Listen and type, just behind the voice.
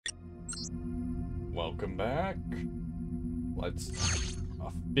Welcome back. Let's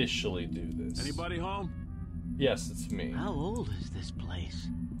officially do this. Anybody home? Yes, it's me. How old is this place?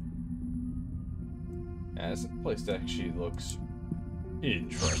 Yeah, this place actually looks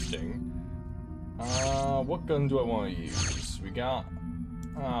interesting. What gun do I want to use? We got...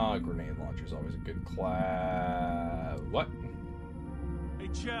 grenade launcher's always a good class... What? Hey,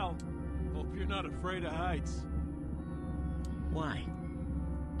 Chell. Hope you're not afraid of heights. Why?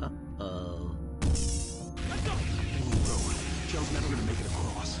 Uh-oh. Let's go! Chell's never gonna make it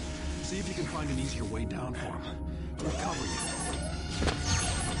across. See if you can find an easier way down for him. We'll cover you.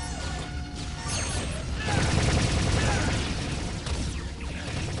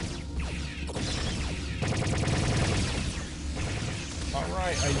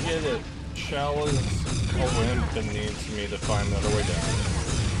 Alright, I get it. Chell is a wimp and needs me to find another way down.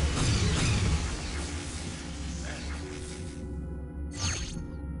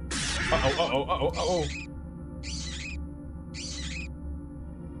 Uh-oh.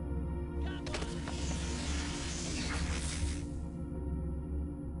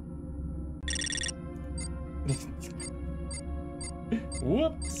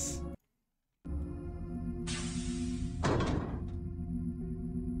 Whoops.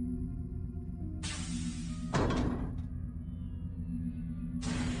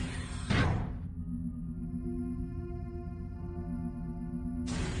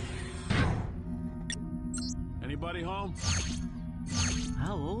 Anybody home?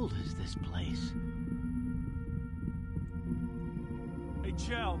 How old is this place? Hey,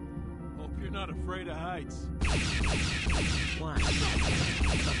 Chell. Hope you're not afraid of heights. Why?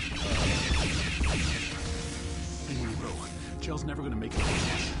 Anyway, bro. Chell's never gonna make it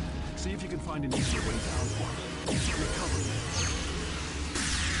across. See if you can find an easier way down for him. We'll cover you.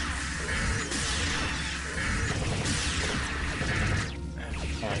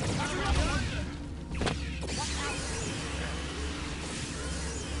 Alright.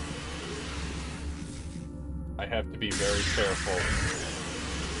 I have to be very careful.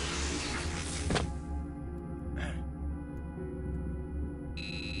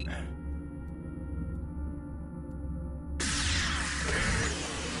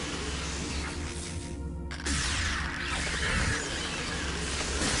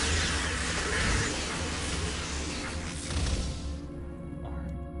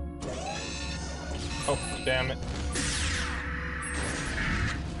 Oh, damn it.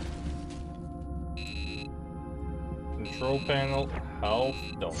 Control panel, health,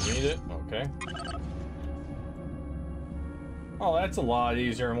 don't need it, okay. Oh, that's a lot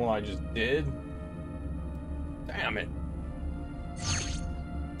easier than what I just did. Damn it.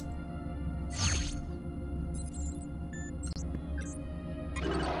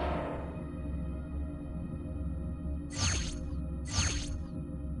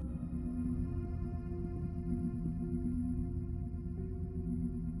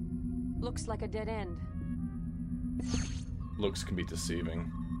 Looks like a dead end. Looks can be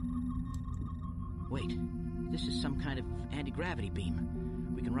deceiving. Wait, this is some kind of anti-gravity beam.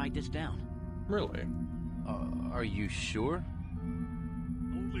 We can ride this down. Really? Are you sure?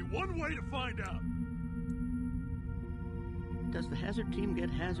 Only one way to find out. Does the hazard team get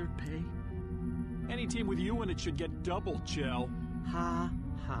hazard pay? Any team with you in it should get double, Chell. Ha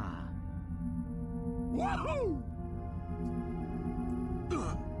ha. Woohoo!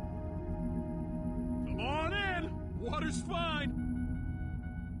 Come on in. Water's fine.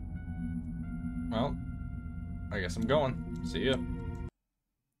 Well, I guess I'm going. See ya.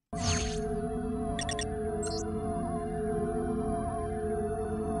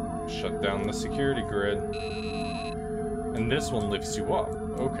 Shut down the security grid. And this one lifts you up.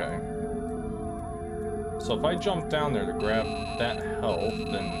 Okay. So if I jump down there to grab that health,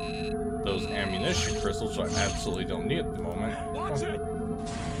 then those ammunition crystals, which I absolutely don't need at the moment. Watch it.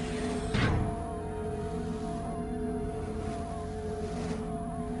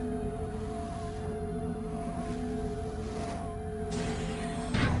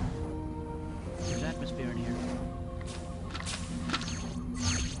 There's atmosphere in here.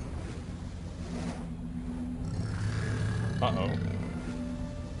 Uh-oh.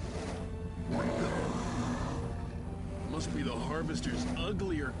 Must be the Harvester's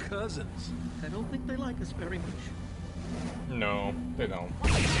uglier cousins. I don't think they like us very much. No, they don't.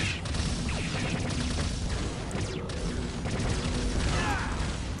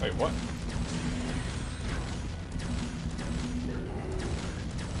 Wait, what?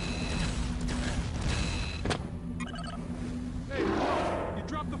 Hey, you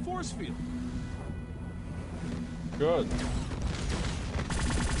dropped the force field. Good.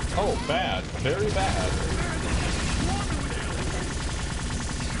 Oh, bad. Very bad.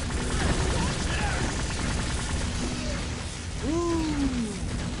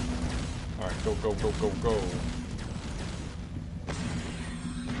 Go, go, go, go.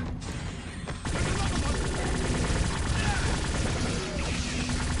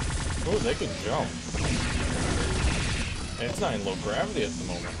 Oh, they can jump. And it's not in low gravity at the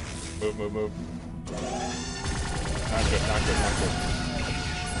moment. Move, move, move. Not good, not good, not good.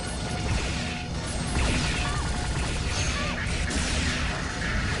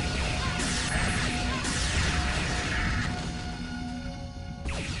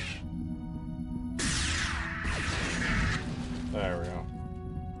 There we go.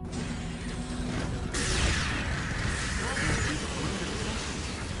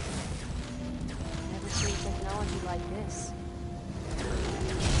 Never seen technology like this.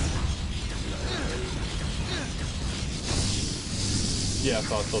 Yeah, I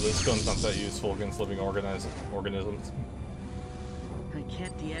thought so. This gun's not that useful against living organisms. I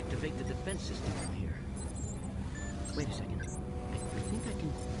can't deactivate the defense system from here. Wait a second. I think I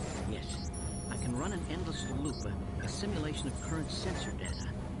can... Yes. I can run an endless loop, a simulation of current sensor data.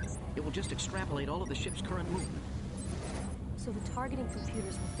 It will just extrapolate all of the ship's current movement. So the targeting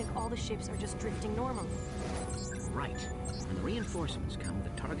computers will think all the ships are just drifting normally. Right. When the reinforcements come, the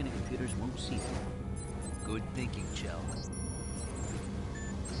targeting computers won't see them. Good thinking, Chell.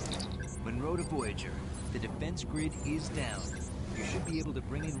 Monroe to Voyager. The defense grid is down. You should be able to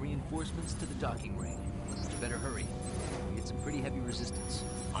bring in reinforcements to the docking ring. You better hurry. We get some pretty heavy resistance.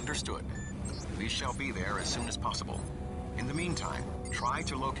 Understood. We shall be there as soon as possible. In the meantime, try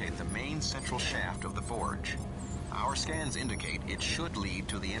to locate the main central shaft of the forge. Our scans indicate it should lead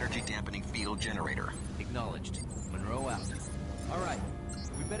to the energy dampening field generator. Acknowledged. Monroe out. All right.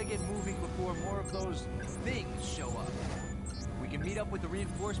 We better get moving before more of those things show up. We can meet up with the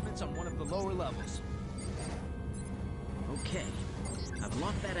reinforcements on one of the lower levels. Okay. I've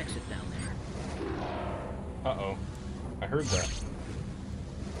locked that exit down there. Uh-oh. I heard that.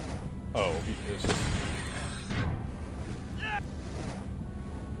 Oh, it's just...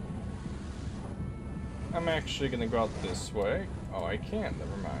 I'm actually gonna go out this way. Oh, I can't.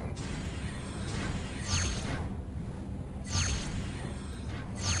 Never mind.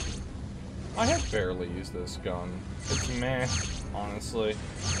 I have barely used this gun. It's meh, honestly.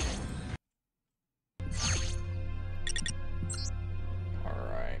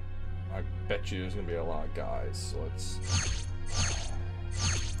 Alright. I bet you there's gonna be a lot of guys, so let's...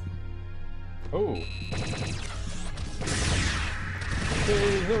 Oh!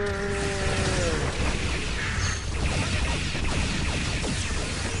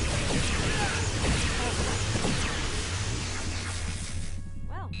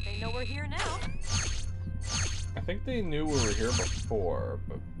 Well, they know we're here now. I think they knew we were here before,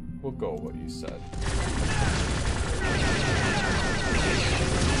 but we'll go with what you said.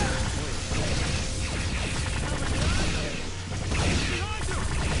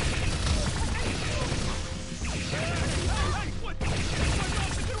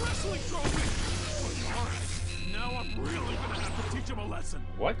 Now I'm really gonna have to teach him a lesson.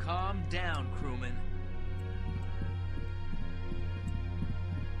 What? Calm down, crewman.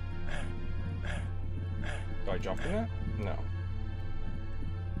 Do I jump in it? No.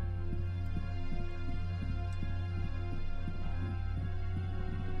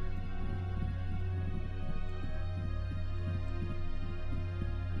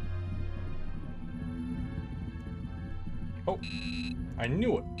 Oh, I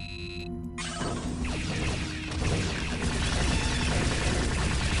knew it.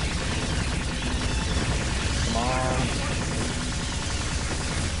 Come on.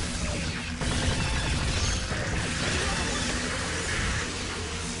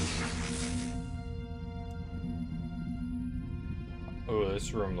 Oh,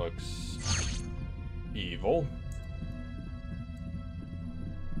 this room looks evil.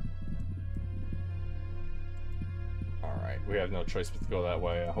 Alright, we have no choice but to go that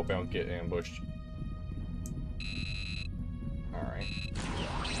way. I hope I don't get ambushed. Alright.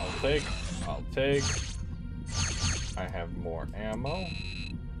 I'll take. I have more ammo.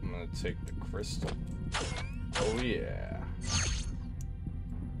 I'm gonna take the crystal. Oh yeah.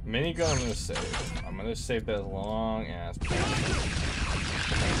 Minigun I'm gonna save. I'm gonna save that long ass.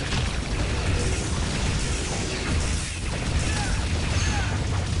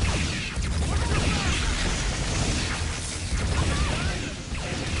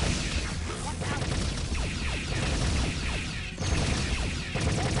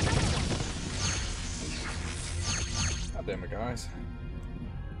 God damn it, guys.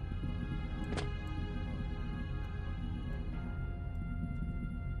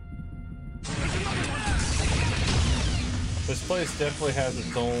 This place definitely has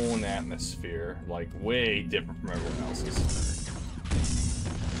its own atmosphere, like way different from everyone else's.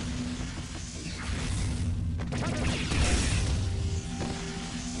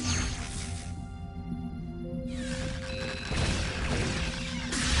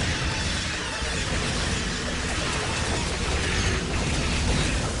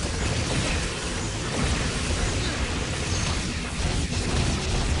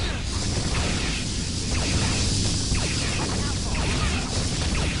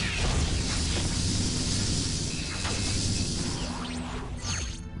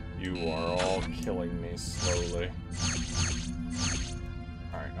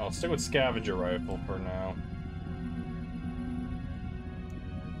 I'll stick with scavenger rifle for now.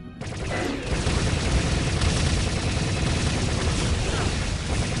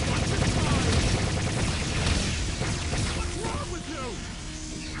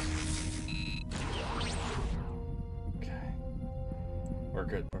 Okay. We're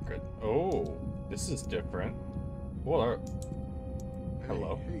good, we're good. Oh, this is different. Well,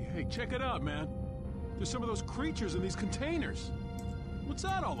 hello. Hey, check it out, man. There's some of those creatures in these containers. What's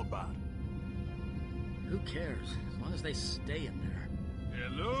that all about? Who cares? As long as they stay in there.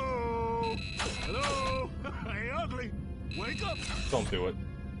 Hello? Hello? Hey, ugly! Wake up! Don't do it.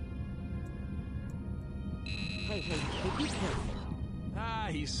 Hey, be careful. Ah,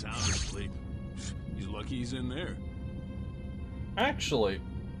 he's sound asleep. He's lucky he's in there. Actually,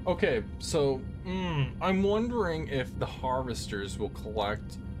 okay, so, I'm wondering if the harvesters will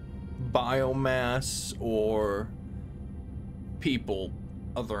collect biomass or people,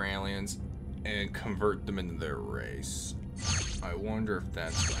 other aliens, and convert them into their race. I wonder if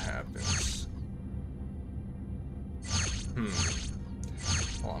that's what happens.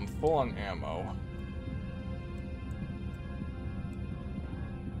 Well, I'm full on ammo.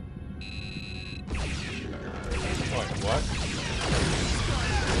 Wait, what?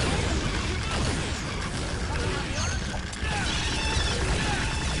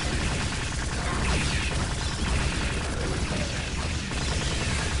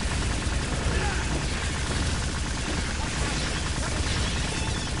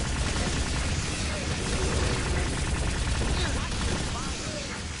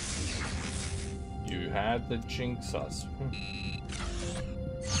 Had the jinx us.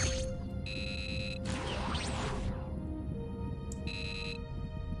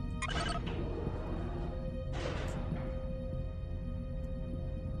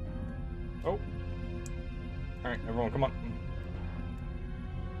 Oh. Alright, everyone, come on.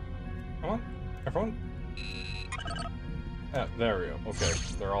 Come on, everyone. Ah, there we go. Okay,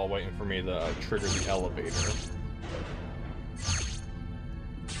 they're all waiting for me to trigger the elevator.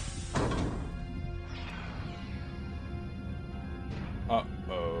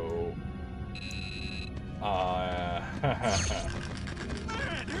 Uh-oh.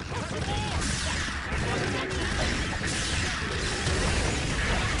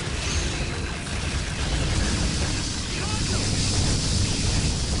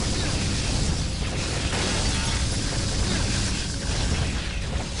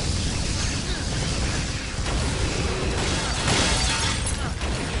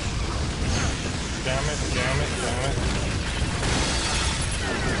 Damn it.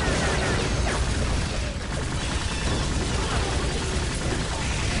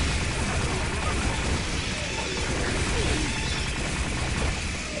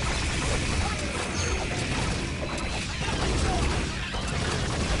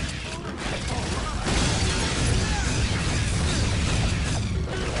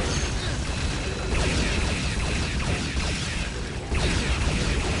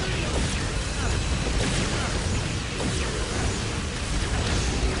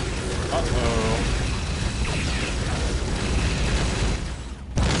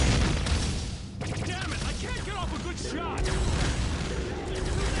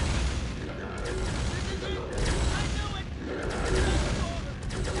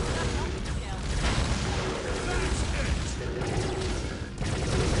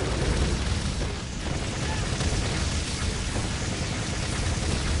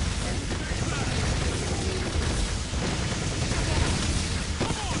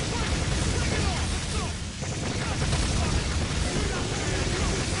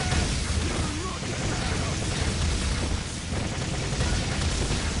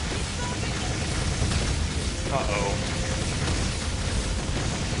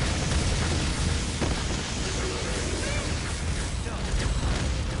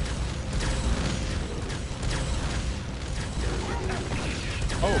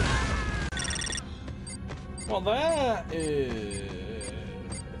 Well, that is...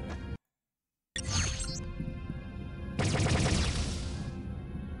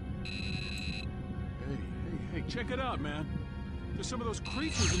 Hey, check it out, man. There's some of those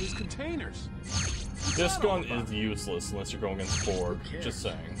creatures in these containers. This gun is useless unless you're going against Borg. Just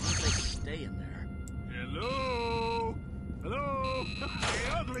saying. Once they stay in there. Hello? Hello?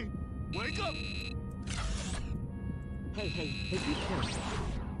 Hey, ugly! Wake up! Hey, be careful.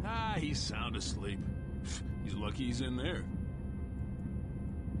 Ah, he's sound asleep. He's lucky he's in there.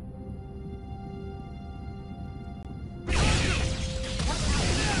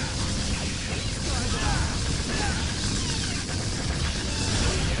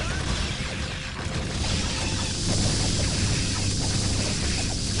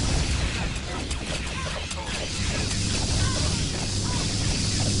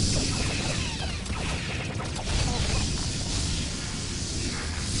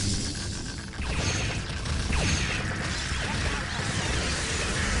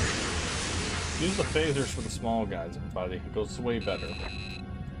 Use the phasers for the small guys, everybody. It goes way better.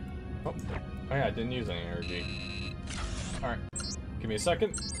 Oh yeah, I didn't use any energy. Alright, give me a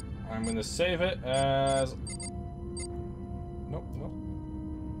second. I'm gonna save it as... Nope.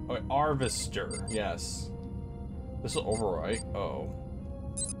 Oh, wait, Harvester, yes. This will overwrite. Oh.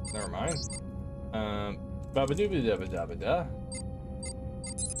 Never mind. Babadoo-ba-da-ba-da-ba-da.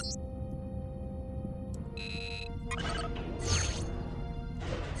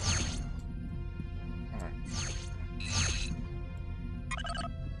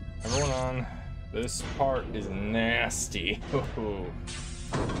 Everyone on. This part is nasty.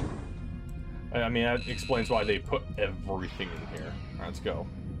 I mean, that explains why they put everything in here. Alright, let's go.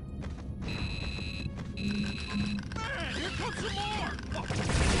 Man, here comes some more!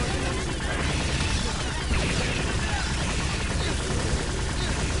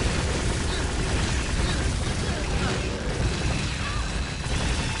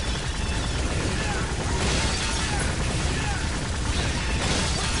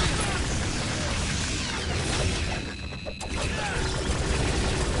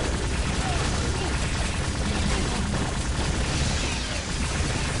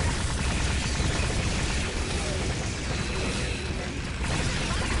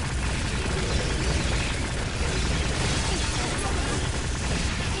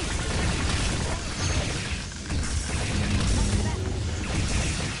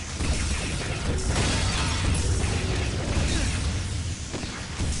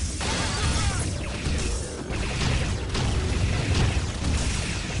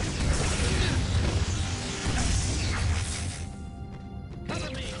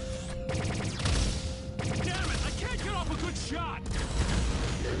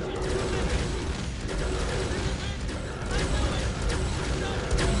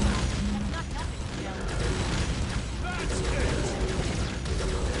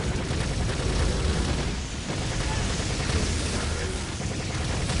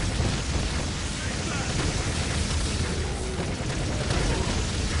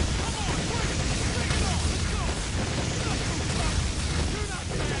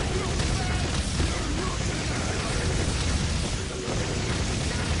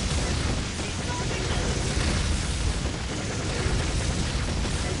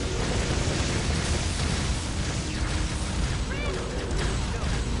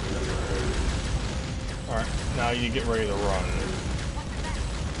 Now you get ready to run.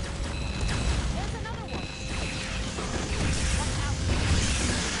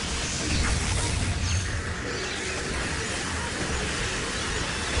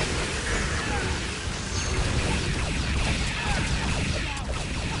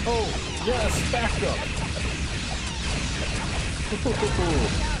 Oh, yes, back up.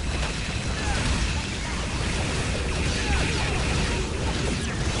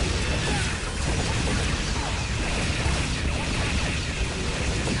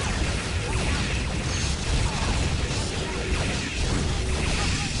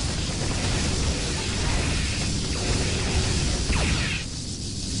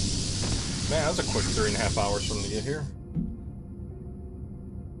 Man, that was a quick 3.5 hours for them to get here.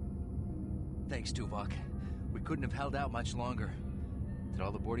 Thanks, Tuvok. We couldn't have held out much longer. Did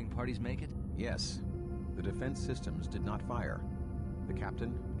all the boarding parties make it? Yes. The defense systems did not fire. The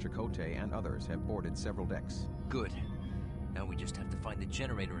captain, Chakotay, and others have boarded several decks. Good. Now we just have to find the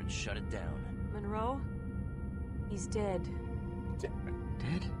generator and shut it down. Monroe? He's dead.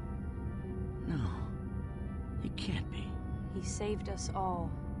 Dead? No. He can't be. He saved us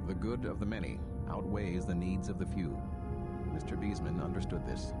all. The good of the many outweighs the needs of the few. Mr. Beesman understood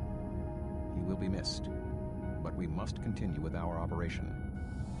this. He will be missed, but we must continue with our operation.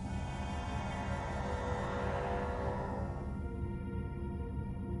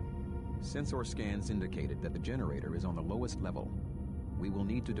 Sensor scans indicated that the generator is on the lowest level. We will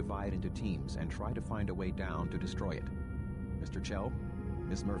need to divide into teams and try to find a way down to destroy it. Mr. Chell,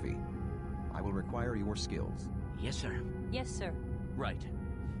 Miss Murphy, I will require your skills. Yes, sir. Yes, sir. Right.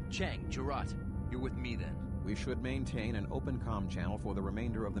 Chang, Jurat, you're with me then. We should maintain an open comm channel for the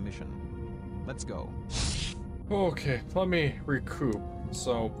remainder of the mission. Let's go. Okay, let me recoup.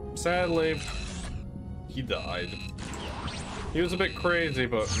 So, sadly, he died. He was a bit crazy,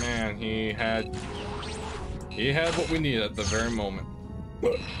 but man, he had what we needed at the very moment.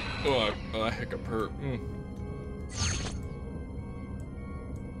 But, oh, a hiccup hurt.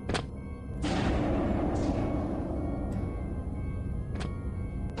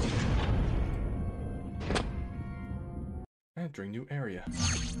 Entering new area.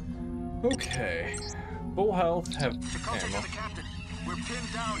 Okay. Full health, have Dakota to ammo. the captain. We're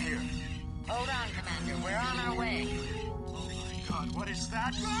pinned down here. Hold on, Commander. We're on our way. Oh my god, what is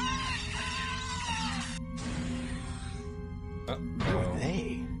that? Uh-oh.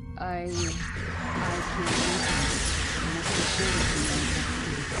 Hey. I can't reach him. Must be sure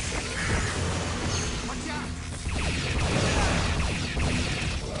Watch out!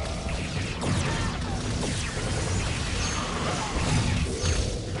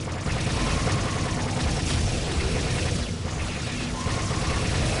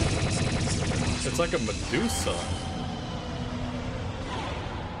 It's like a Medusa.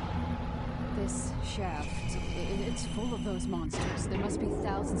 This shaft, it's full of those monsters. There must be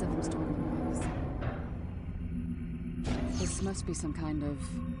thousands of them stored in rooms. This must be some kind of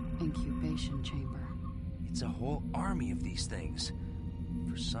incubation chamber. It's a whole army of these things.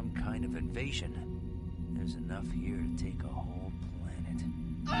 For some kind of invasion. There's enough here to take a whole planet.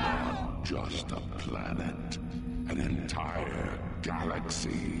 Not just a planet, an entire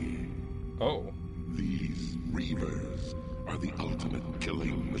galaxy. Oh. These Reavers are the ultimate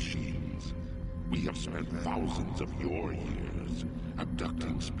killing machines. We have spent thousands of your years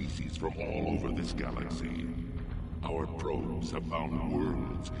abducting species from all over this galaxy. Our probes have found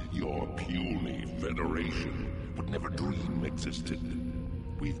worlds your puny Federation would never dream existed.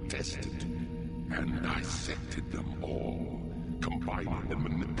 We've tested and dissected them all, combining and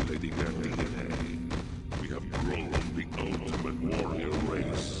manipulating their DNA. We have grown the ultimate warrior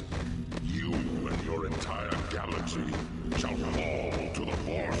race. You and your entire galaxy shall fall to the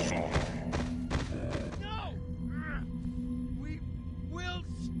Warsaw. No! We will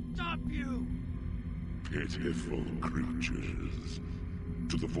stop you! Pitiful creatures.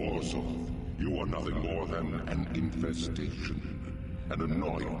 To the Warsaw, you are nothing more than an infestation, an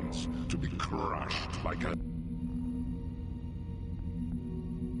annoyance to be crushed like a...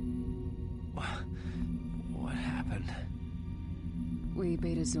 What happened? We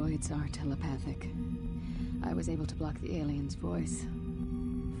Betazoids are telepathic. I was able to block the alien's voice.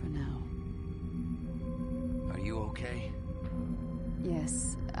 For now. Are you okay?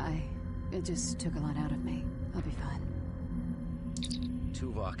 Yes, it just took a lot out of me. I'll be fine.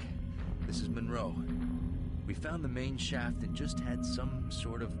 Tuvok, this is Monroe. We found the main shaft and just had some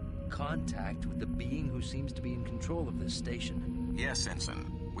sort of contact with the being who seems to be in control of this station. Yes,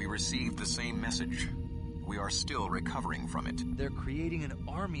 Ensign. We received the same message. We are still recovering from it. They're creating an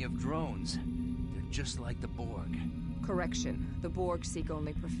army of drones. They're just like the Borg. Correction. The Borg seek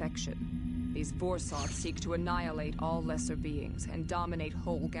only perfection. These Vorsauts seek to annihilate all lesser beings and dominate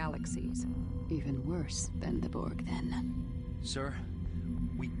whole galaxies. Even worse than the Borg, then. Sir,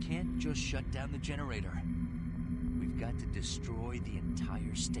 we can't just shut down the generator. We've got to destroy the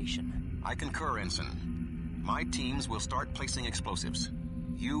entire station. I concur, Ensign. My teams will start placing explosives.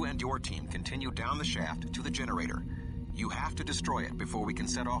 You and your team continue down the shaft to the generator. You have to destroy it before we can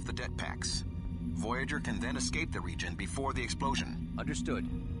set off the det packs. Voyager can then escape the region before the explosion. Understood.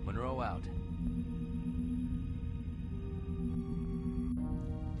 Monroe out.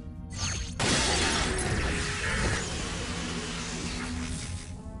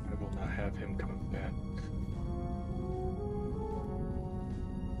 I will not have him coming back.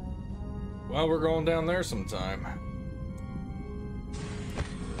 Well, we're going down there sometime.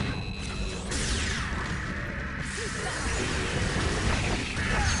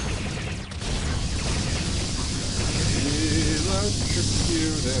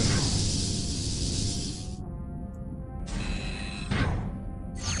 Electrocuted.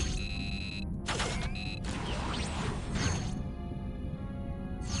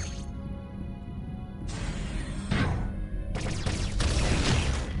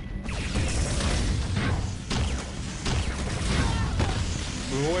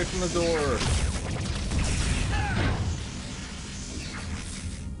 Move away from the door.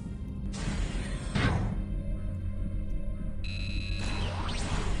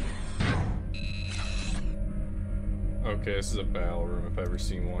 Okay, this is a battle room if I've ever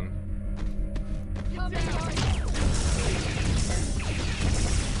seen one.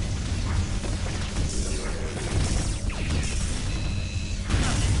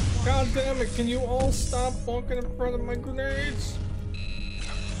 God damn it, can you all stop walking in front of my grenades?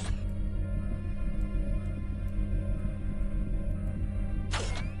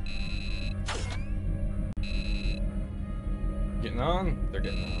 Getting on? They're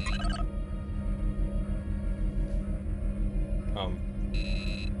getting on.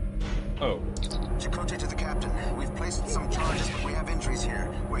 Oh. Chakotay to the captain. We've placed some charges, but we have injuries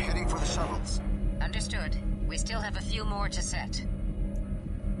here. We're heading for the shuttles. Understood. We still have a few more to set.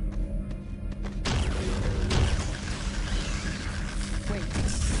 Wait.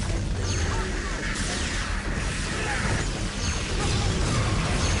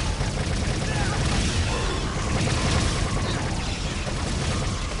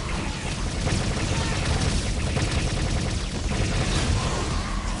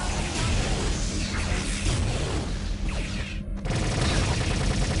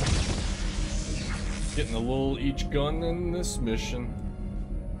 Getting a little each gun in this mission.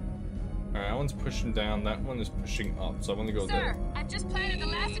 Alright, that one's pushing down, that one is pushing up, so I want to go there. Sir, I've just planted the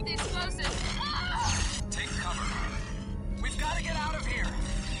last of the explosives. Take cover. We've got to get out of here.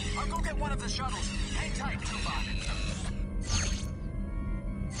 I'll go get one of the shuttles. Hang tight, Tuvok.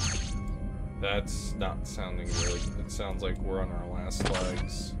 That's not sounding good. It sounds like we're on our last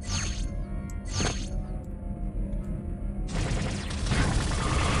legs.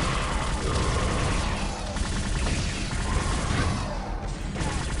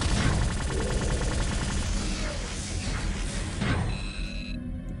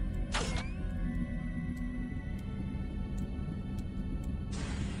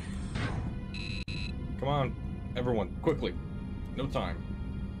 Come on, everyone, quickly. No time.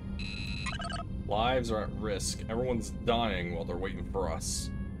 Lives are at risk. Everyone's dying while they're waiting for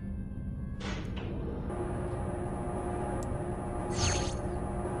us.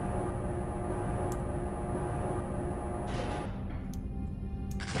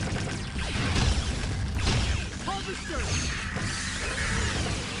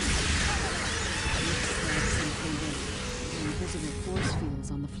 Invisible force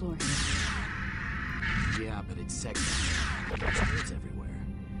fields on the floor here. Yeah, but it's segmented. There's holes everywhere.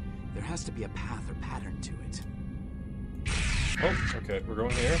 There has to be a path or pattern to it. Oh, okay, we're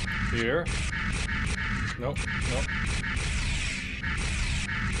going here. Here. Nope, nope.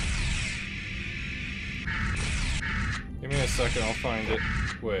 Give me a second, I'll find it.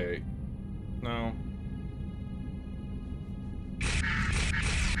 Wait. No.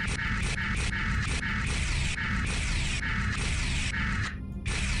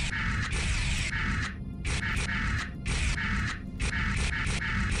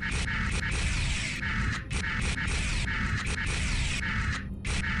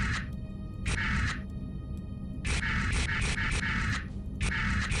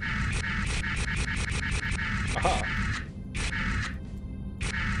 Aha!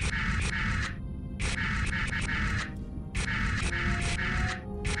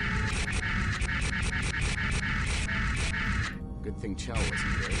 Good thing Chell wasn't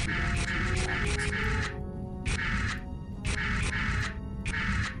there. He would have to change his habits.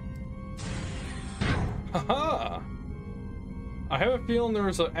 Haha! I have a feeling there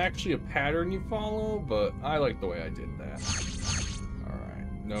was actually a pattern you follow, but I like the way I did that.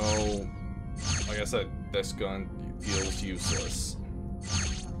 Alright, no... Like I said, this gun feels useless.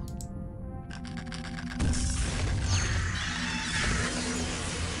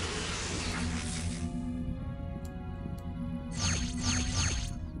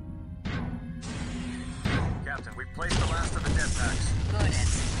 Captain, we've placed the last of the death packs. Good,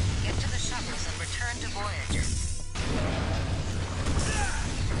 Ensign. Get to the shuttles and return to Voyager.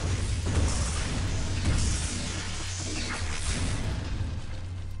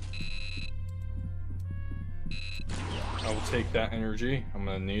 I will take that energy. I'm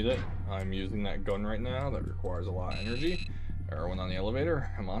gonna need it. I'm using that gun right now. That requires a lot of energy. Everyone on the elevator,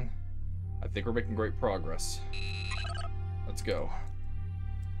 come on. I think we're making great progress. Let's go.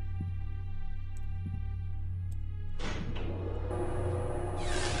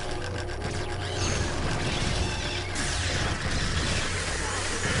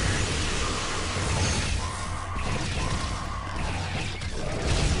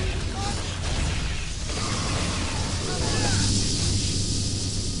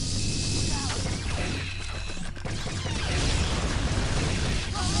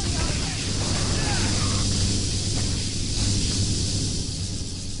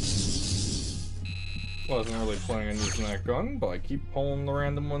 Wasn't really planning on using that gun, but I keep pulling the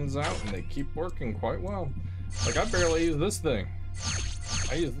random ones out and they keep working quite well. Like, I barely use this thing.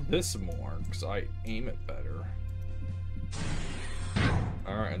 I use this more because I aim it better.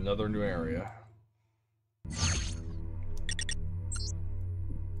 Alright, another new area.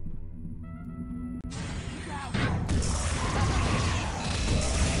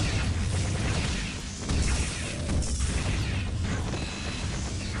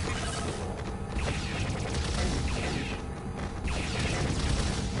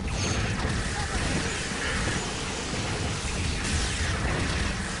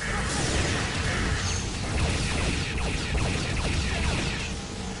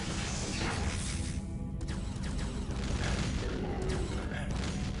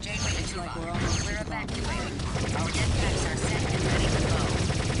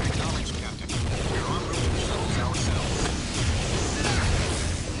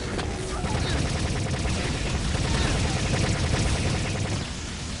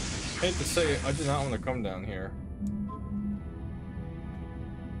 meant to say I did not want to come down here.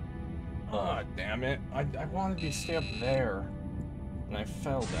 Ah, damn it. I wanted to stay up there. And I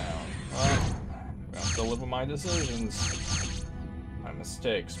fell down. I have to live with my decisions. My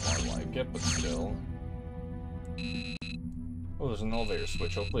mistakes, more like it, but still. Oh, there's an elevator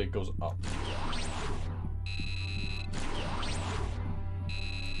switch. Hopefully it goes up.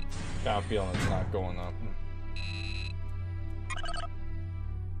 Got a feeling it's not going up.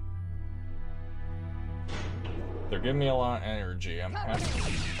 They're giving me a lot of energy. I'm happy. They're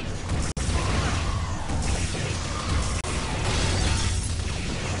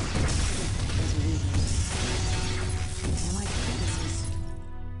like fetuses.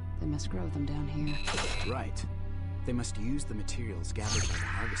 They must grow them down here. Right. They must use the materials gathered by the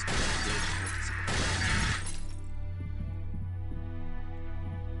harvesters to build the physical.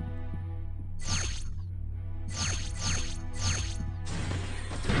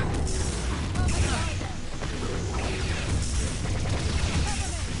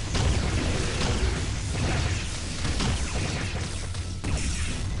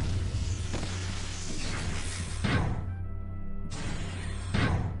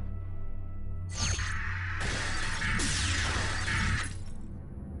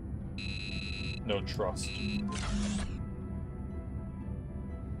 No trust.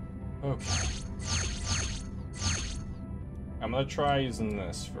 Okay. I'm gonna try using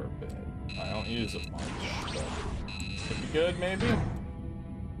this for a bit. I don't use it much, but could be good, maybe?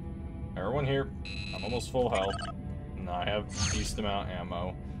 Everyone here. I'm almost full health. And I have a decent amount of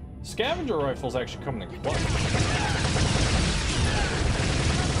ammo. Scavenger rifles actually come in clutch.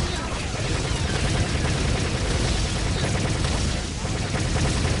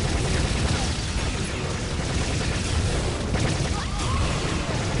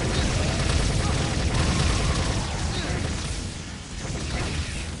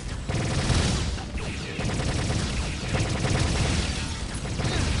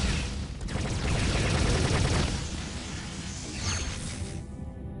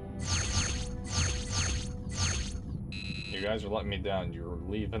 You guys are letting me down. You're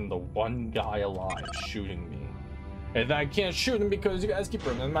leaving the one guy alive shooting me. And I can't shoot him because you guys keep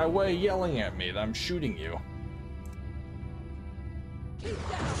running in my way yelling at me that I'm shooting you.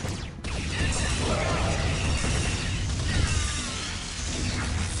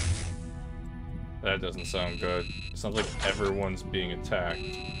 That doesn't sound good. It sounds like everyone's being attacked.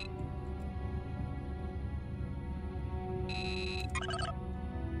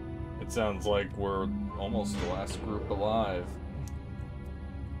 It sounds like we're almost the last group alive.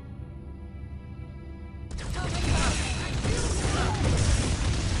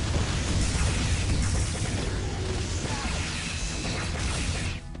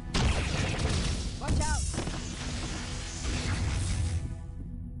 Watch out!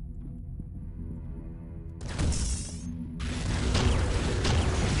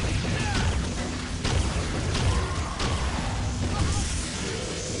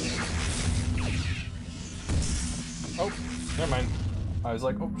 Oh, never mind. I was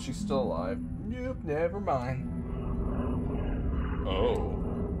like, oh, she's still alive. Nope, never mind. Oh.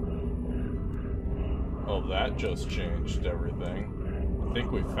 Oh, that just changed everything. I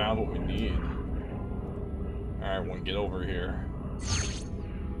think we found what we need. Alright, everyone, get over here.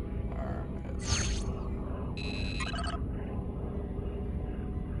 Alright.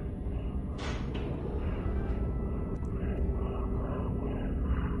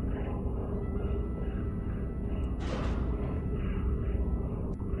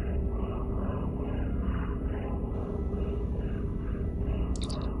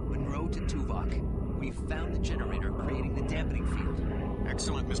 Monroe to Tuvok. We've found the generator creating the dampening field.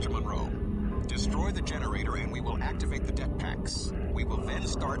 Excellent, Mr. Monroe. Destroy the generator and we will activate the deck packs. We will then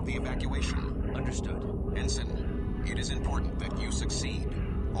start the evacuation. Understood. Ensign, it is important that you succeed.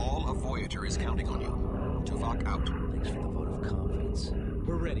 All of Voyager is counting on you. Tuvok out. Thanks for the vote of confidence.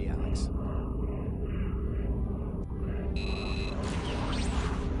 We're ready, Alex.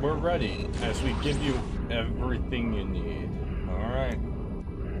 We're ready as we give you everything you need. Alright.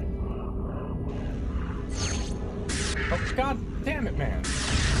 Oh, god damn it, man.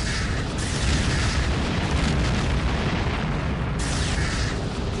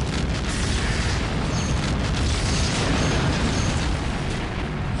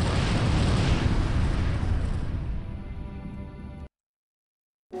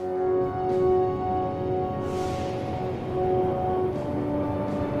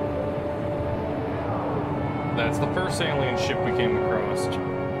 That's the first alien ship we came across.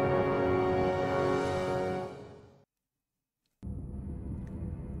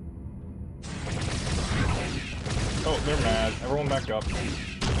 Oh, they're mad. Everyone back up.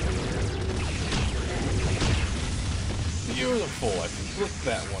 Beautiful! I flipped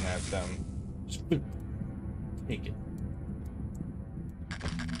that one at them. Just take it.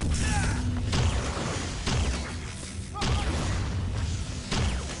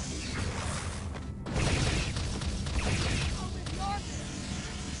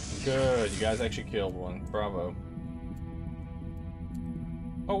 Good, you guys actually killed one. Bravo.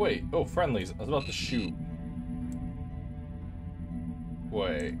 Oh wait, oh friendlies. I was about to shoot.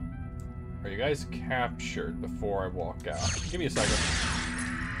 Wait. Are you guys captured before I walk out? Give me a second.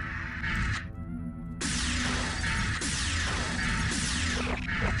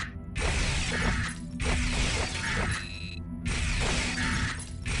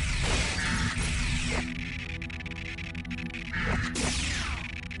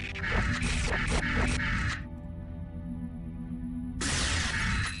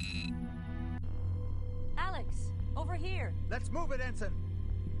 Alex, over here. Let's move it, Ensign.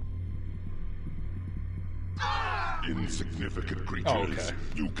 Insignificant creatures,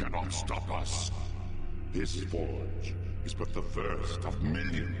 you cannot stop us. This forge is but the first of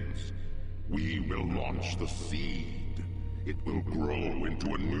millions. We will launch the seed. It will grow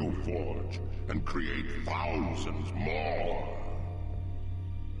into a new forge and create thousands more.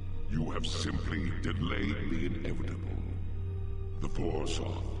 You have simply delayed the inevitable. The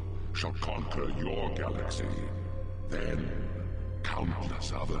Forsoth shall conquer your galaxy, then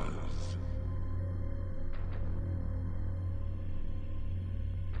countless others.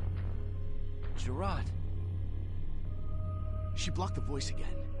 Gerard. She blocked the voice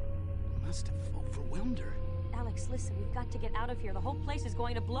again. Must have overwhelmed her. Alex, listen, we've got to get out of here. The whole place is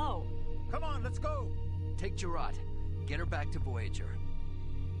going to blow. Come on, let's go. Take Gerard. Get her back to Voyager.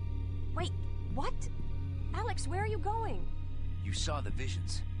 Wait, what? Alex, where are you going? You saw the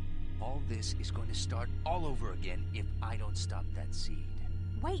visions. All this is going to start all over again if I don't stop that seed.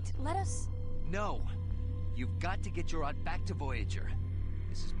 Wait, let us... No. You've got to get Gerard back to Voyager.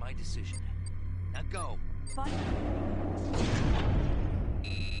 This is my decision. Now go. But...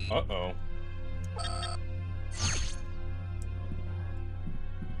 Uh-oh.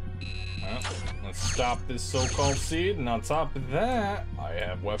 Well, let's stop this so-called seed, and on top of that, I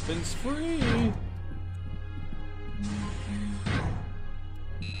have weapons free.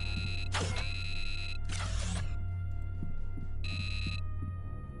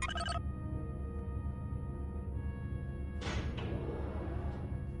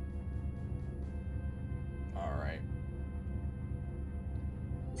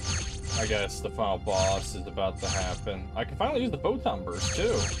 I guess the final boss is about to happen. I can finally use the photon burst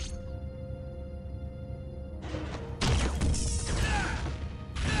too.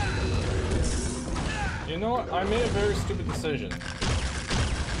 You know what? I made a very stupid decision.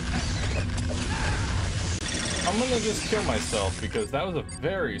 I'm gonna just kill myself because that was a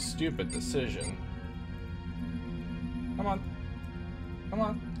very stupid decision. Come on. Come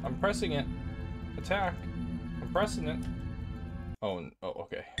on. I'm pressing it. Attack. I'm pressing it. Oh,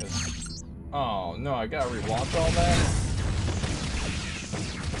 okay. Oh, no, I gotta rewatch all that?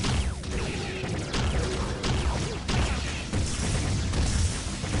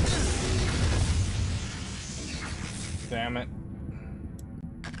 Damn it.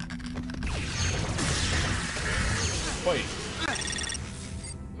 Wait.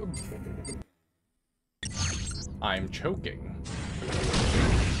 I'm choking.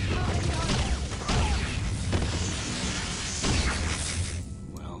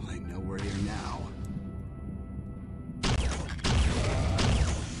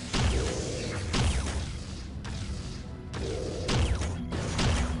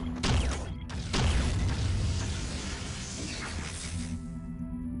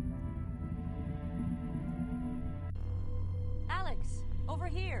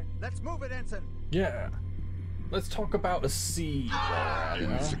 Yeah. Let's talk about a seed.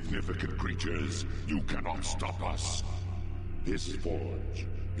 Insignificant creatures, you cannot stop us. This forge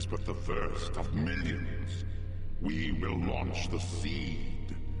is but the first of millions. We will launch the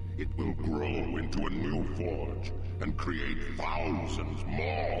seed. It will grow into a new forge and create thousands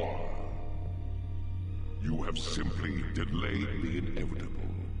more. You have simply delayed the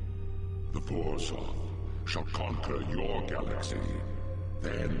inevitable. The Forsoth shall conquer your galaxy,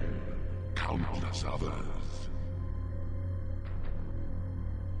 then countless others.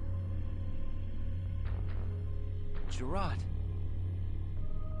 Gerard.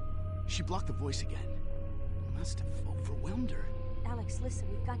 She blocked the voice again. Must have overwhelmed her. Alex, listen,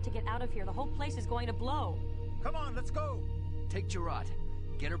 we've got to get out of here. The whole place is going to blow. Come on, let's go. Take Gerard.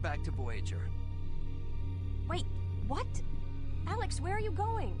 Get her back to Voyager. Wait, what? Alex, where are you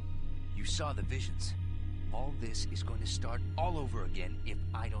going? You saw the visions. All this is going to start all over again if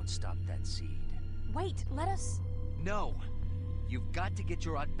I don't stop that seed. Wait, let us... No. You've got to get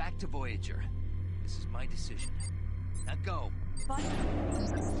your odd back to Voyager. This is my decision. Now go. But...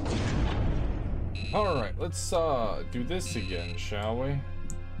 Alright, let's do this again, shall we?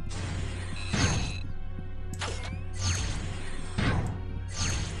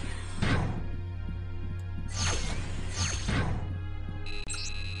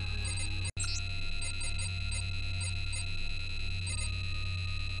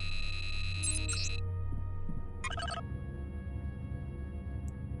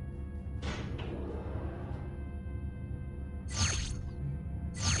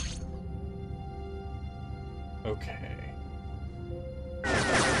 Okay.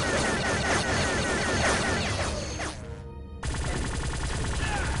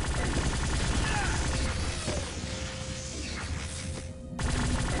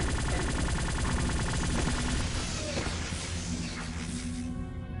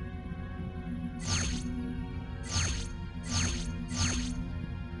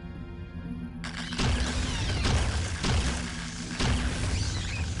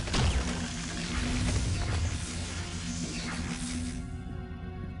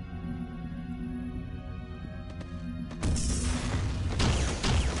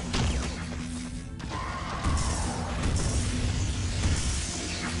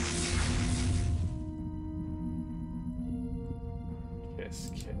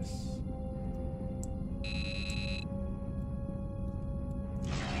 Kiss.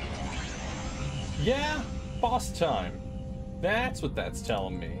 Yeah, boss time. That's what that's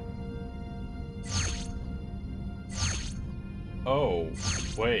telling me. Oh,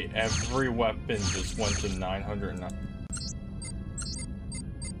 wait, every weapon just went to 909.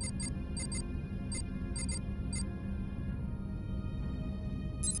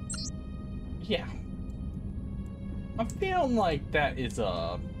 Yeah. I'm feeling like that is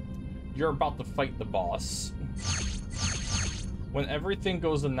you're about to fight the boss. When everything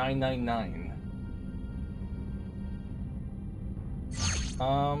goes to 999. Do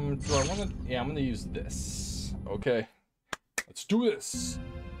I wanna, yeah, I'm gonna use this. Okay. Let's do this.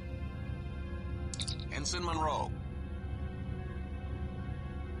 Ensign Monroe.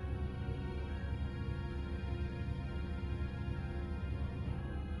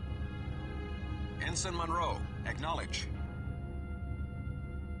 Ensign Monroe, acknowledge.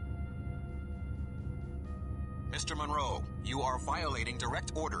 Mr. Monroe, you are violating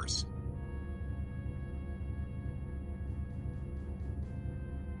direct orders.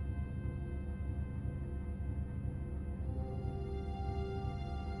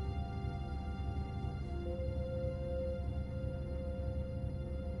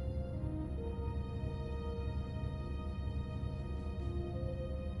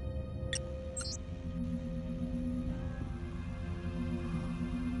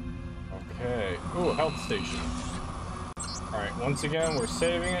 Okay. Ooh, health station. Alright, once again, we're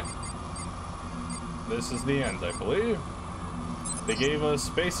saving it. This is the end, I believe. They gave us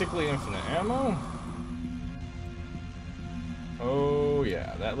basically infinite ammo. Oh,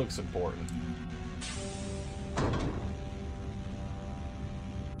 yeah, that looks important.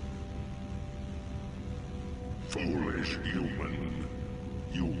 Foolish human.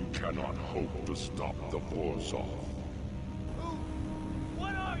 You cannot hope to stop the Warsaw.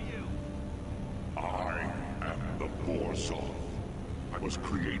 What are you? I am the Warsaw. I was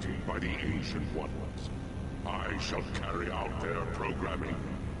created by the Ancient Ones. I shall carry out their programming.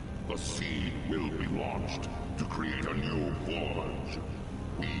 The seed will be launched to create a new Forge.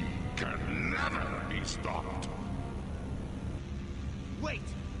 We can never be stopped. Wait!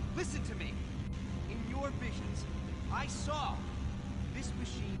 Listen to me! In your visions, I saw this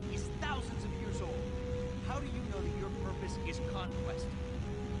machine is thousands of years old. How do you know that your purpose is conquest?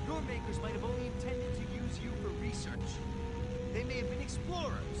 Your makers might have only intended to use you for research. They may have been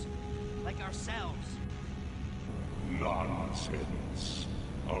explorers, like ourselves. Nonsense.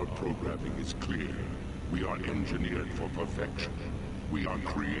 Our programming is clear. We are engineered for perfection. We are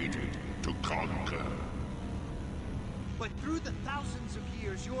created to conquer. But through the thousands of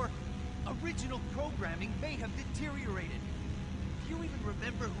years, your original programming may have deteriorated. Do you even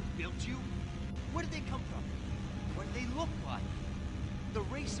remember who built you? Where did they come from? What did they look like? The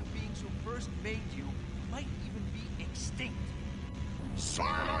race of beings who first made you might even be extinct.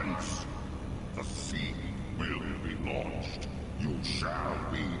 Silence! The seed will be launched. You shall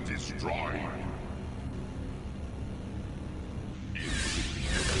be destroyed.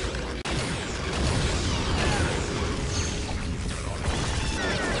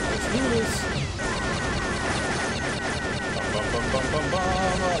 Let's do this.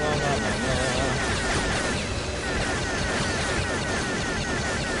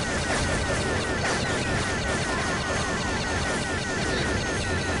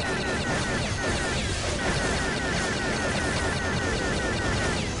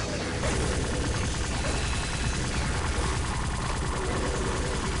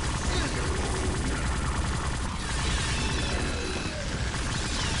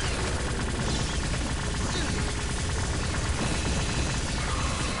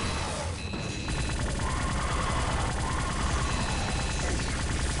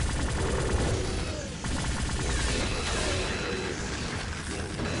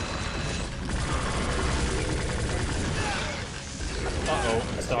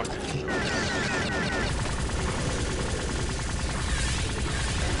 stuck.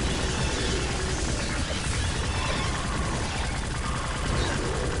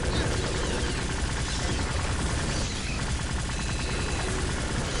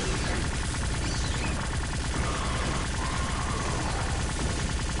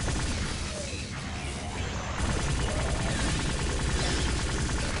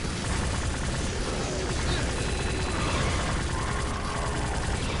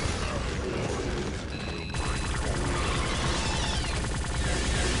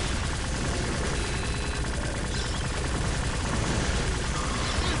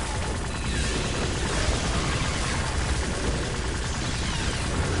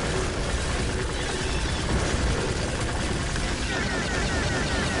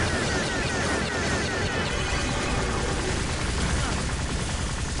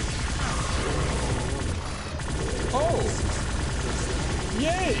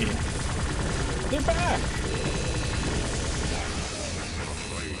 Yay! They're back!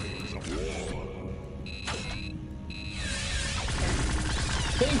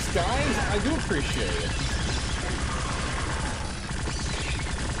 Thanks, guys! I do appreciate it.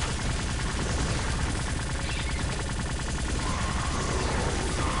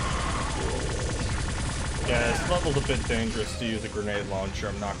 Yeah, this level's a bit dangerous to use a grenade launcher,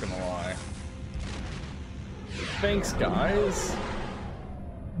 I'm not gonna lie. Thanks, guys!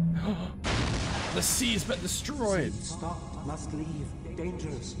 The sea's been destroyed! Stop, must leave.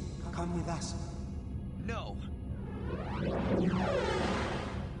 Dangerous. Come with us. No.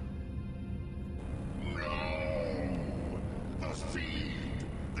 The seed!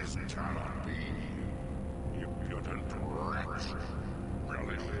 This cannot be! Impudent wretch!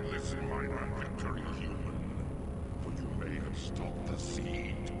 Relish this minor victory, human. For you may have stopped the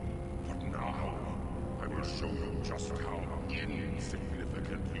seed. But now, I will show you just how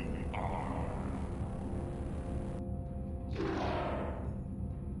insignificant you are.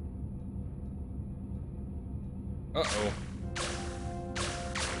 Uh-oh.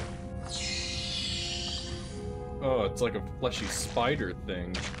 Oh, it's like a fleshy spider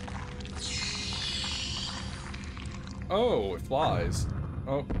thing. Oh, it flies.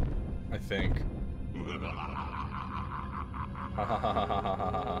 Oh, I think.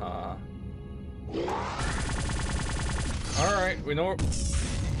 Alright, we know.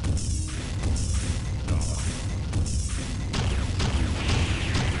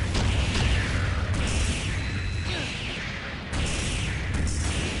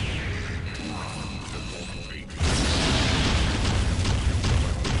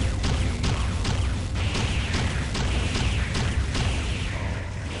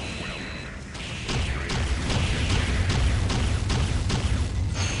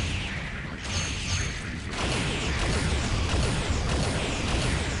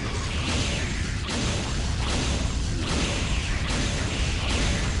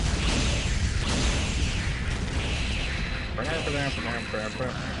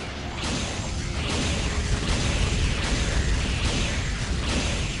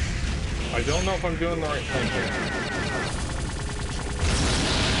 I don't know if I'm doing the right thing here.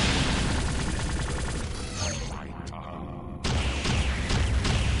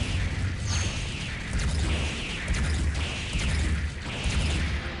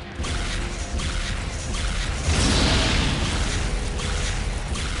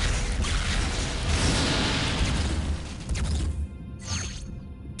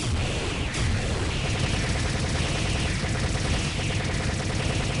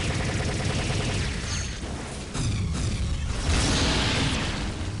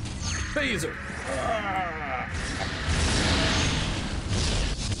 Phaser! Ah.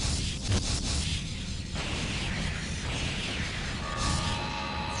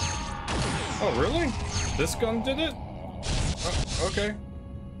 Oh, really? This gun did it? Oh, okay.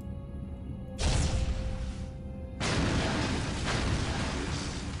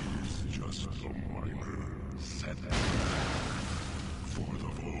 This is just a minor setback for the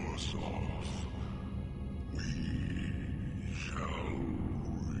Vorsops. We shall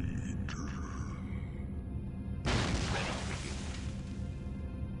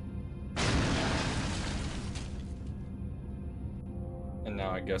And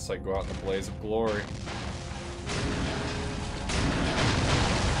now I guess I go out in a blaze of glory.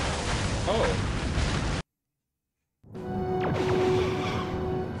 Oh.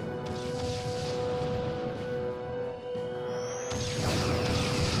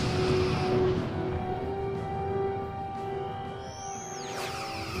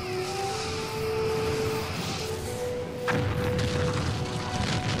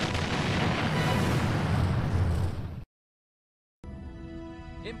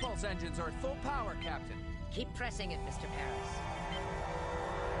 Impulse engines are at full power, Captain. Keep pressing it, Mr. Paris.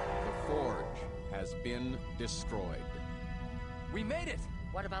 The Forge has been destroyed. We made it!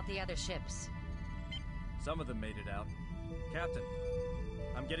 What about the other ships? Some of them made it out. Captain,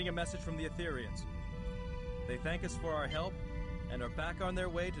 I'm getting a message from the Ethereans. They thank us for our help and are back on their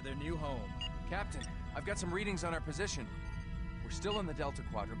way to their new home. Captain, I've got some readings on our position. We're still in the Delta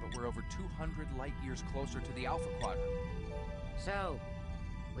Quadrant, but we're over 200 light years closer to the Alpha Quadrant. So,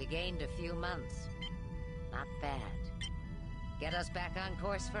 we gained a few months. Not bad. Get us back on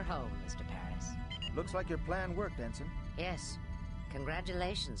course for home, Mr. Paris. Looks like your plan worked, Ensign. Yes.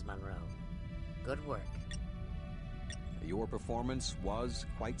 Congratulations, Monroe. Good work. Your performance was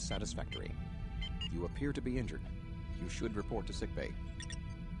quite satisfactory. You appear to be injured. You should report to sickbay.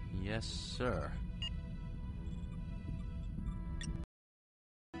 Yes, sir.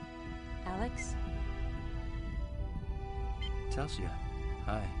 Alex? Telsia,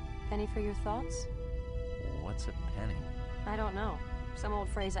 hi. Penny for your thoughts? What's a penny? I don't know. Some old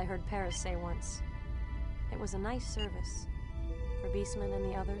phrase I heard Paris say once. It was a nice service. For Beastman and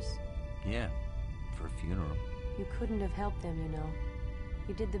the others. Yeah, for a funeral. You couldn't have helped them, you know.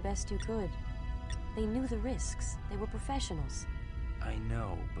 You did the best you could. They knew the risks. They were professionals. I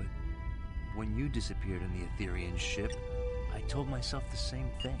know, but when you disappeared in the Etherean ship, I told myself the same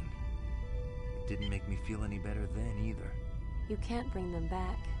thing. It didn't make me feel any better then, either. You can't bring them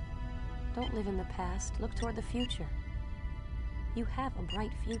back. Don't live in the past. Look toward the future. You have a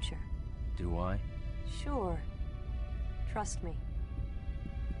bright future. Do I? Sure. Trust me.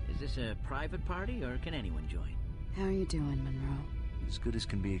 Is this a private party, or can anyone join? How are you doing, Monroe? As good as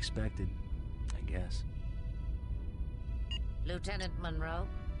can be expected, I guess. Lieutenant Monroe?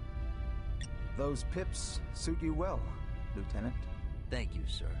 Those pips suit you well, Lieutenant. Thank you,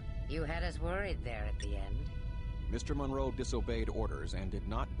 sir. You had us worried there at the end. Mr. Monroe disobeyed orders and did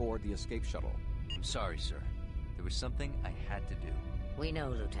not board the escape shuttle. I'm sorry, sir. There was something I had to do. We know,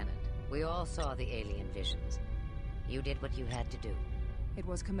 Lieutenant. We all saw the alien visions. You did what you had to do. It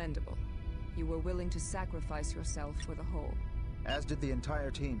was commendable. You were willing to sacrifice yourself for the whole. As did the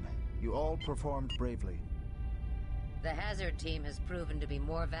entire team. You all performed bravely. The Hazard team has proven to be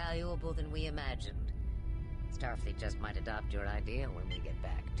more valuable than we imagined. Starfleet just might adopt your idea when we get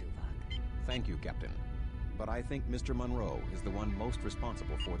back, Tuvok. Thank you, Captain. But I think Mr. Monroe is the one most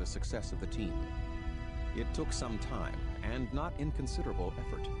responsible for the success of the team. It took some time, and not inconsiderable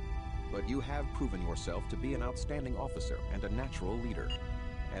effort. But you have proven yourself to be an outstanding officer and a natural leader,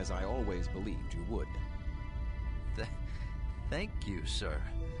 as I always believed you would. Thank you, sir.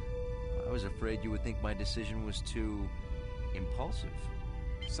 I was afraid you would think my decision was too impulsive.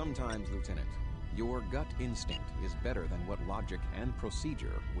 Sometimes, Lieutenant, your gut instinct is better than what logic and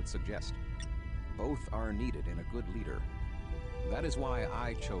procedure would suggest. Both are needed in a good leader. That is why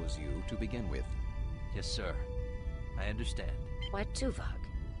I chose you to begin with. Yes, sir. I understand. Why, Tuvok?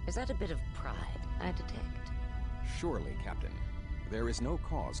 Is that a bit of pride I detect? Surely, Captain. There is no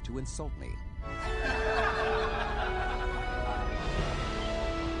cause to insult me.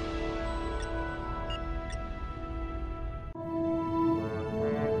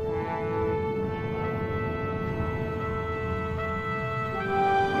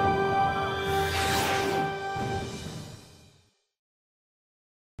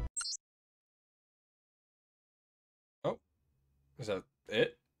 Oh, is that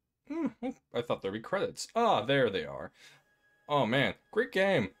it? I thought there'd be credits. Ah, there they are. Oh man, great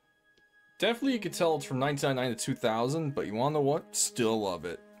game. Definitely you could tell it's from 1999 to 2000, but you wanna know what? Still love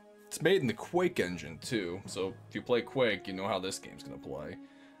it. It's made in the Quake engine too, so if you play Quake, you know how this game's gonna play.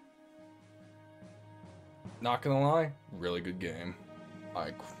 Not gonna lie, really good game.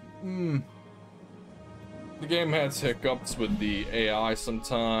 The game has hiccups with the AI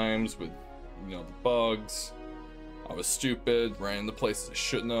sometimes, with, you know, the bugs. I was stupid, ran into places I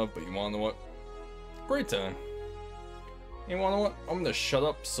shouldn't have, but you wanna know what? Great time. You wanna know what? I'm gonna shut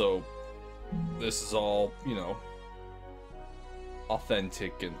up so this is all, you know,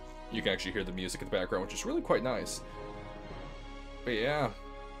 authentic and you can actually hear the music in the background, which is really quite nice. But yeah.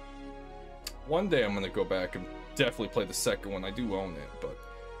 One day I'm gonna go back and definitely play the second one. I do own it, but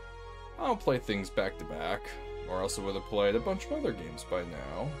I don't play things back to back, or else I would have played a bunch of other games by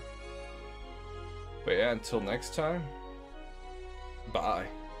now. But yeah, until next time, bye.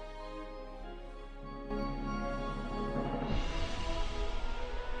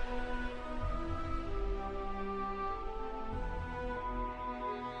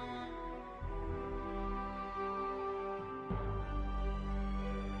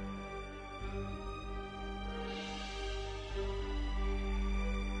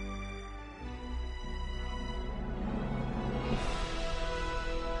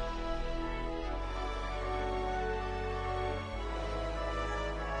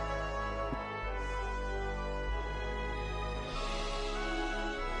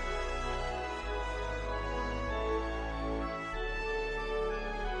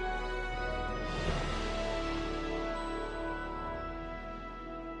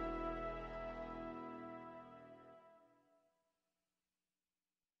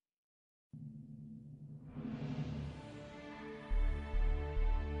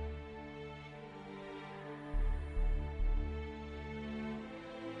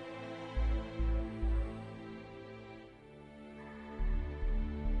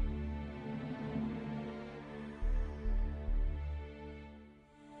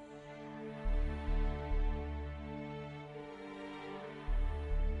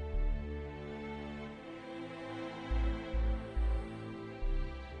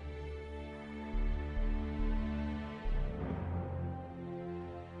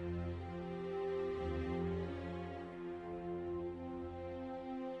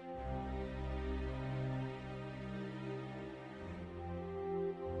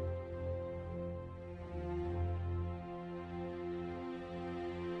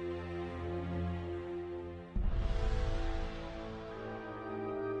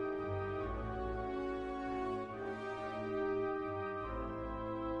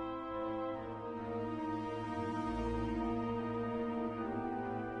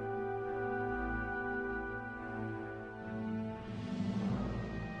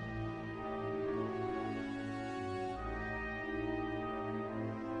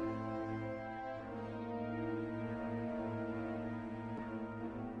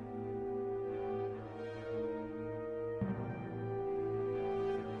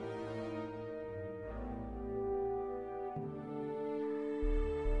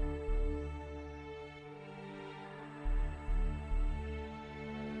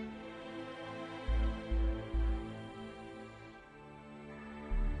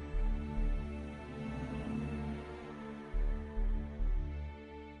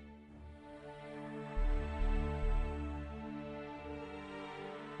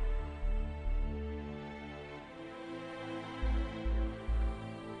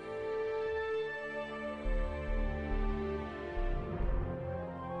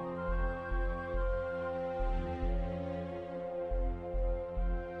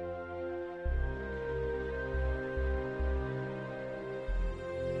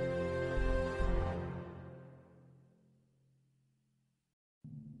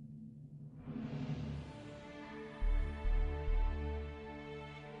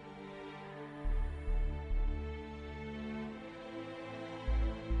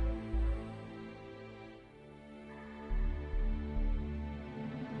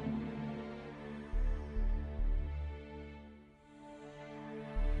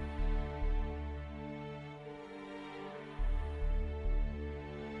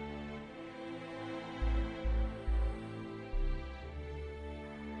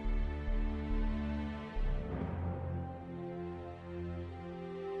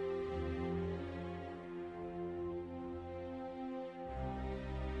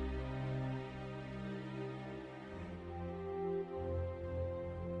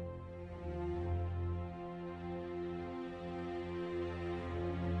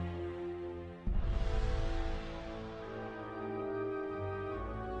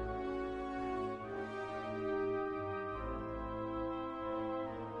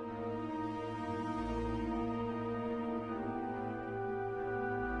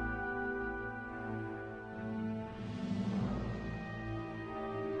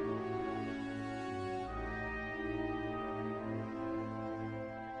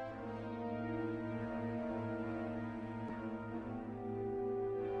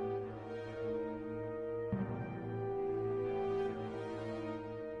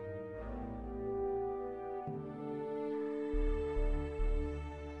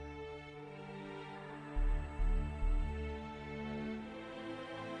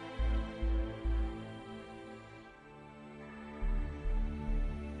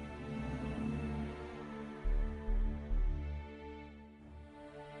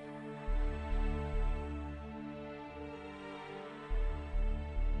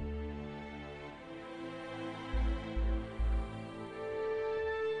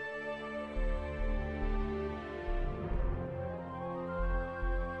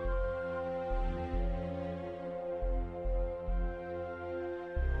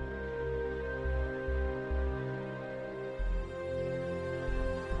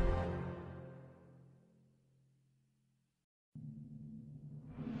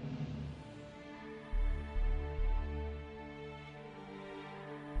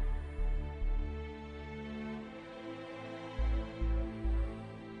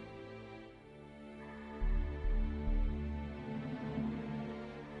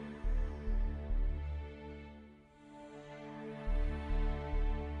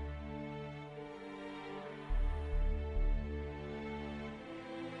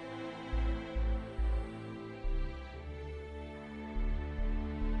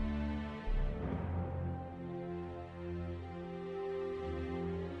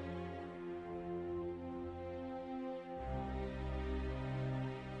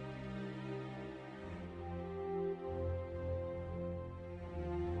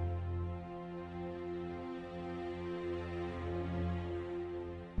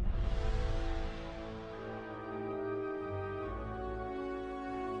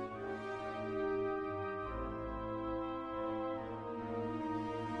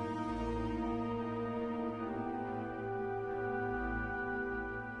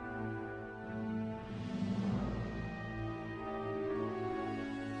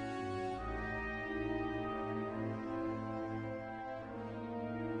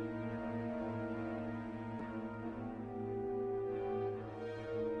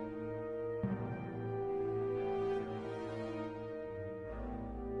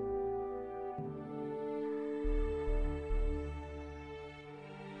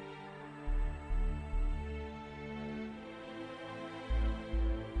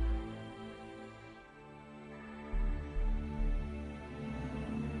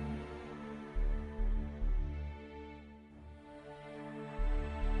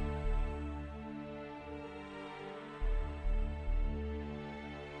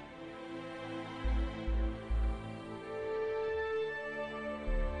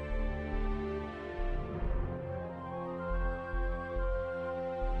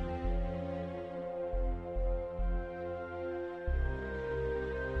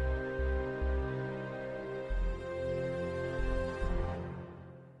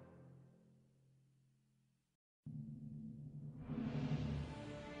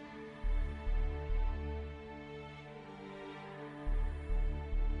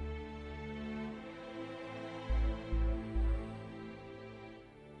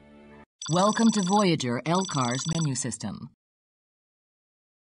 Welcome to Voyager LCAR's menu system.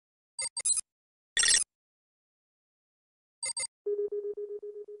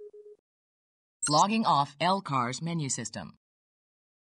 Logging off LCAR's menu system.